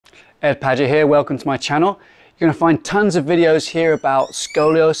Paget here, welcome to my channel. You're going to find tons of videos here about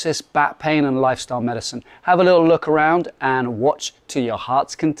scoliosis, back pain and lifestyle medicine. Have a little look around and watch to your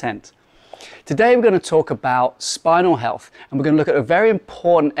heart's content. Today we're going to talk about spinal health, and we're going to look at a very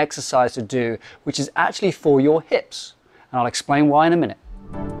important exercise to do, which is actually for your hips. And I'll explain why in a minute.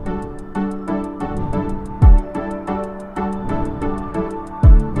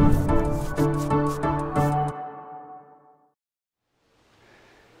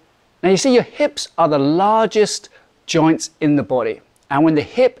 Now you see, your hips are the largest joints in the body, and when the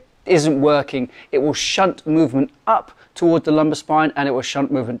hip isn't working, it will shunt movement up towards the lumbar spine and it will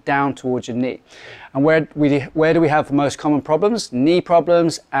shunt movement down towards your knee. And where do we have the most common problems? Knee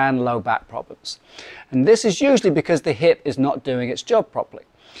problems and low back problems. And this is usually because the hip is not doing its job properly.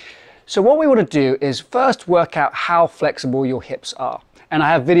 So what we want to do is first work out how flexible your hips are. And I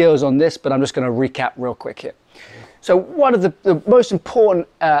have videos on this, but I'm just going to recap real quick here. So one of the most important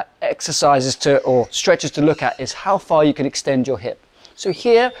exercises or stretches to look at is how far you can extend your hip. So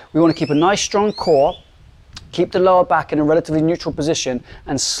here we want to keep a nice strong core, keep the lower back in a relatively neutral position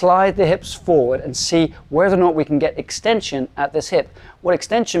and slide the hips forward and see whether or not we can get extension at this hip. What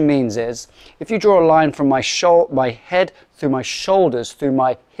extension means is, if you draw a line from my head through my shoulders, through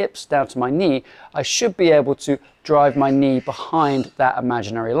my hips down to my knee, I should be able to drive my knee behind that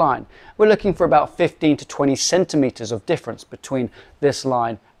imaginary line. We're looking for about 15 to 20 centimeters of difference between this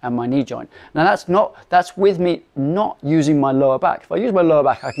line and my knee joint. Now that's with me not using my lower back. If I use my lower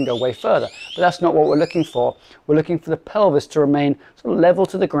back, I can go way further, but that's not what we're looking for. We're looking for the pelvis to remain sort of level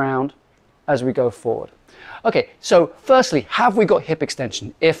to the ground as we go forward. Okay, so firstly, have we got hip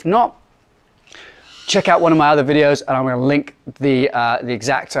extension? If not, check out one of my other videos and I'm going to link the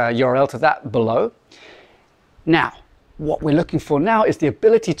exact URL to that below. Now, what we're looking for now is the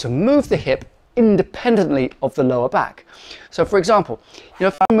ability to move the hip independently of the lower back. So for example,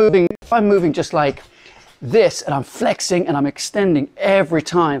 if I'm moving just like this and I'm flexing and I'm extending every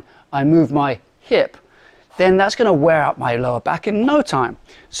time I move my hip, then that's going to wear out my lower back in no time.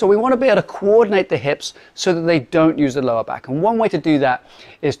 So we want to be able to coordinate the hips so that they don't use the lower back. And one way to do that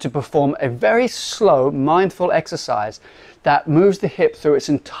is to perform a very slow, mindful exercise that moves the hip through its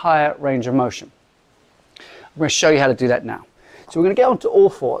entire range of motion. I'm going to show you how to do that now. So we're going to get onto all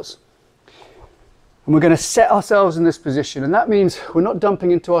fours. And we're going to set ourselves in this position, and that means we're not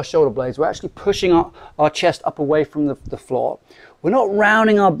dumping into our shoulder blades. We're actually pushing our chest up away from the floor. We're not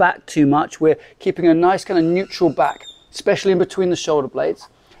rounding our back too much. We're keeping a nice kind of neutral back, especially in between the shoulder blades.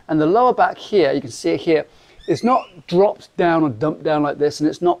 And the lower back here, you can see it here, is not dropped down or dumped down like this, and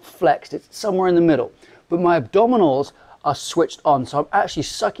it's not flexed. It's somewhere in the middle. But my abdominals are switched on. So I'm actually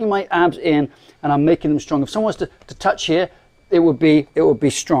sucking my abs in and I'm making them strong. If someone was to touch here, it would be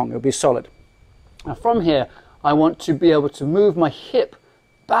strong, it would be solid. Now from here, I want to be able to move my hip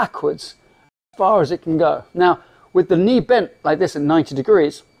backwards as far as it can go. Now, with the knee bent like this at 90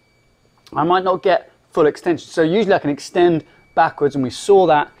 degrees, I might not get full extension. So usually I can extend backwards, and we saw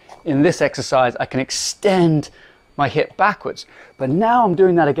that in this exercise. I can extend my hip backwards. But now I'm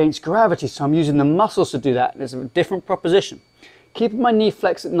doing that against gravity, so I'm using the muscles to do that. It's a different proposition. Keeping my knee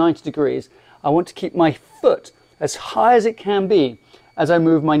flexed at 90 degrees, I want to keep my foot as high as it can be as I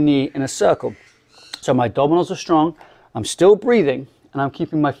move my knee in a circle. So my abdominals are strong, I'm still breathing, and I'm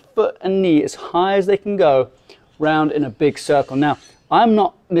keeping my foot and knee as high as they can go round in a big circle. Now, I'm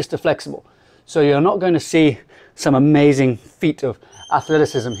not Mr. Flexible, so you're not going to see some amazing feat of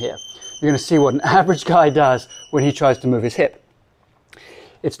athleticism here. You're going to see what an average guy does when he tries to move his hip.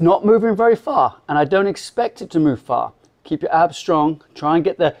 It's not moving very far, and I don't expect it to move far. Keep your abs strong, try and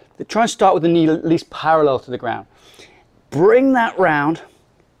start with the knee at least parallel to the ground. Bring that round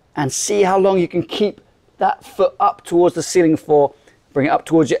and see how long you can keep that foot up towards the ceiling floor. Bring it up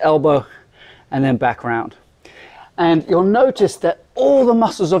towards your elbow and then back round. And you'll notice that all the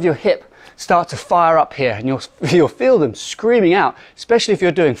muscles of your hip start to fire up here, and you'll feel them screaming out, especially if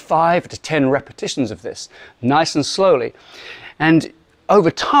you're doing 5 to 10 repetitions of this, nice and slowly. And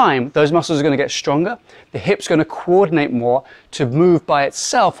over time, those muscles are going to get stronger. The hip's going to coordinate more to move by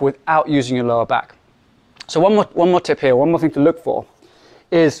itself without using your lower back. So one more tip here, one more thing to look for,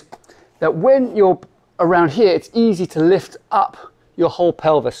 is that when you're around here, it's easy to lift up your whole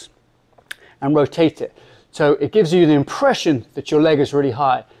pelvis and rotate it. So it gives you the impression that your leg is really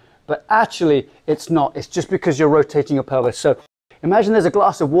high, but actually it's not. It's just because you're rotating your pelvis. So imagine there's a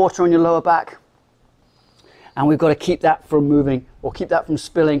glass of water on your lower back, and we've got to keep that from moving or keep that from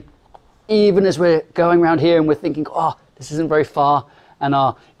spilling, even as we're going around here and we're thinking, oh, this isn't very far, and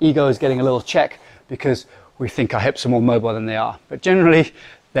our ego is getting a little check because we think our hips are more mobile than they are, but generally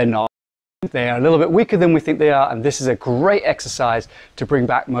they're not. They are a little bit weaker than we think they are, and this is a great exercise to bring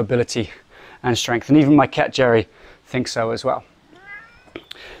back mobility and strength. And even my cat Jerry thinks so as well.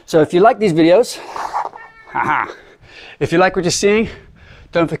 So if you like these videos, if you like what you're seeing,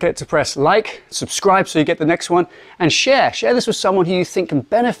 don't forget to press like, subscribe so you get the next one, and share this with someone who you think can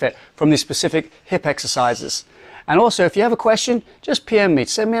benefit from these specific hip exercises. And also, if you have a question, just PM me,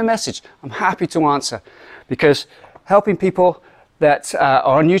 send me a message. I'm happy to answer, because helping people that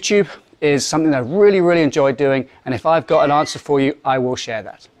are on YouTube is something that I really enjoy doing, and if I've got an answer for you, I will share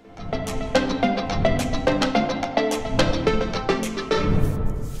that.